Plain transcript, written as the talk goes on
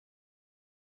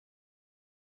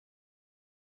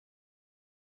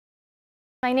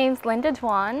My name's Linda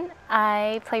Duan.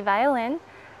 I play violin.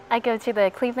 I go to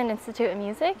the Cleveland Institute of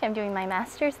Music. I'm doing my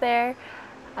master's there.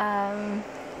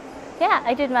 Yeah,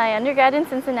 I did my undergrad in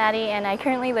Cincinnati and I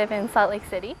currently live in Salt Lake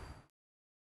City.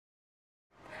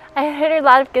 I heard a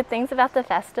lot of good things about the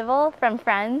festival from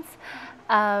friends,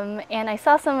 and I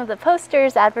saw some of the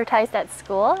posters advertised at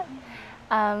school.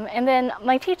 And then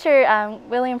my teacher,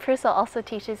 William Prussell, also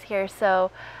teaches here,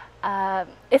 so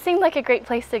it seemed like a great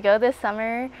place to go this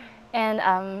summer. And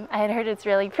I had heard it's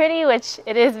really pretty, which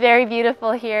it is very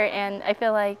beautiful here, and I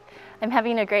feel like I'm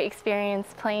having a great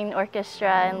experience playing orchestra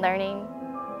and learning.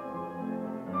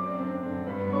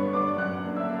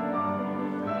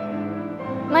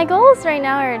 My goals right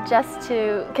now are just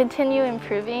to continue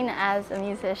improving as a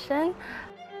musician.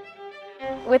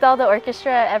 With all the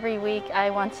orchestra every week,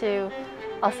 I want to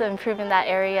also improve in that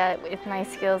area with my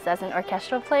skills as an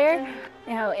orchestral player.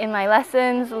 You know, in my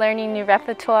lessons, learning new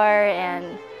repertoire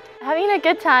and having a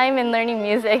good time and learning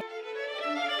music.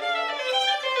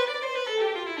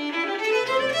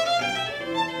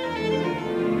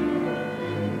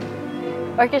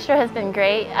 Orchestra has been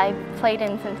great. I've played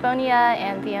in Sinfonia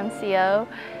and BMCO,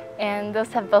 and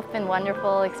those have both been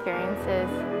wonderful experiences.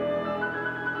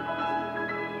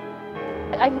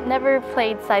 I've never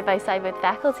played side by side with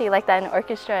faculty like that in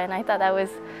orchestra, and I thought that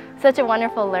was such a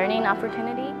wonderful learning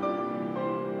opportunity.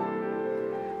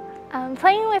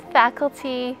 Playing with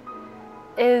faculty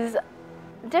is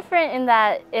different in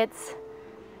that it's,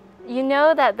 you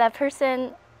know that that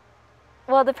person,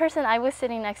 well, the person I was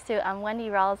sitting next to, Wendy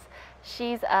Rawls,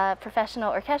 she's a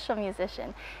professional orchestral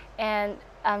musician, and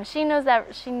she knew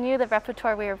the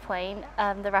repertoire we were playing,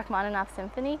 the Rachmaninoff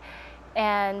Symphony,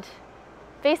 and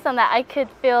based on that I could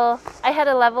feel, I had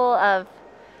a level of,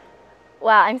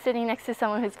 wow, I'm sitting next to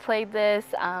someone who's played this.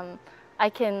 I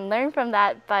can learn from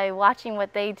that by watching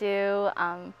what they do,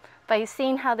 by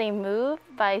seeing how they move,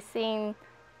 by seeing,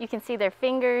 you can see their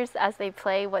fingers as they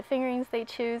play, what fingerings they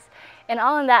choose, and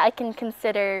all in that I can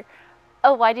consider,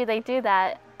 oh, why do they do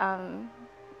that?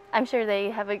 I'm sure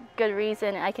they have a good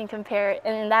reason. I can compare,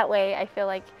 and in that way I feel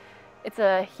like it's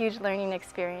a huge learning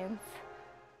experience.